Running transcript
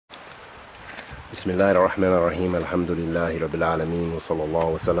Bismillah ar-Rahman ar-Rahim, alhamdulillahi rabbil alameen, wa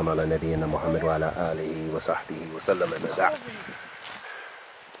sallallahu wa sallam ala nabiyyina Muhammad wa ala alihi wa sahbihi wa sallam amma ba'd.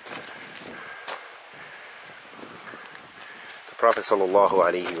 The Prophet sallallahu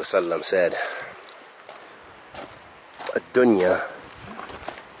alayhi wa sallam said, "Dunya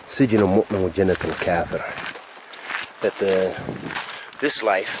sijnu mu'min wa jannatul kafir." That this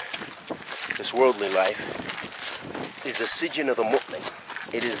life, this worldly life, is the sijn of the mu'min.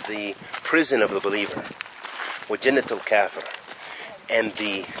 It is the prison of the believer, wa jannatul kafir, and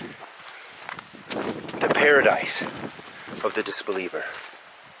the paradise of the disbeliever.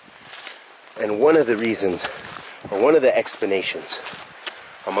 And one of the reasons, or one of the explanations,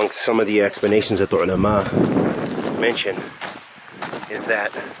 amongst some of the explanations that the ulama mention, is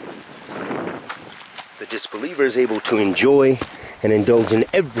that the disbeliever is able to enjoy and indulge in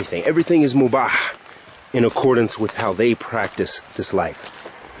everything. Everything is mubah in accordance with how they practice this life.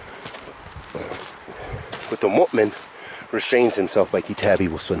 But the mu'min restrains himself by kitabi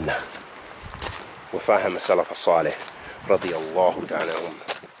wa sunnah. Wa faham salaf salih radiyallahu ta'ala anhum.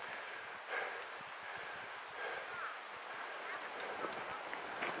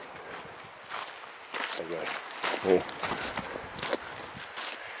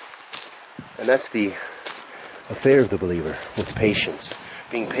 And that's the affair of the believer, with patience.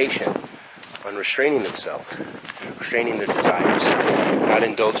 Being patient on restraining themselves, restraining their desires, not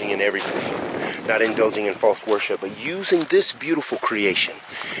indulging in everything, not indulging in false worship, but using this beautiful creation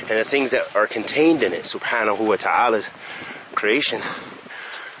and the things that are contained in it, subhanahu wa ta'ala's creation,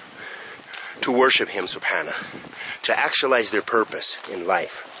 to worship him, subhanahu, to actualize their purpose in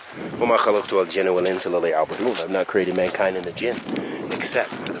life. I've not created mankind and the jinn except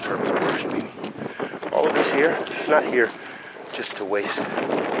for the purpose of worshiping me. All of this here, it's not here just to waste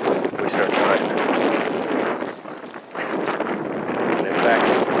our time. And in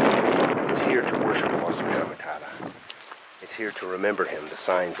fact, it's here to worship Allah subhanahu wa ta'ala. It's here to remember him, the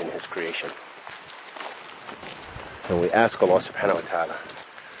signs in his creation. And we ask Allah subhanahu wa ta'ala,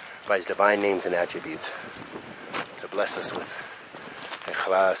 by his divine names and attributes, to bless us with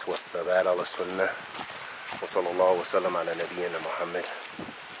ikhlas, with Ahl Sunnah, wa sallallahu wa sallam ala nabiyyina Muhammad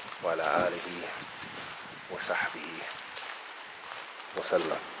wa ala alihi wa sahbihi wa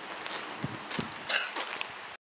sallam.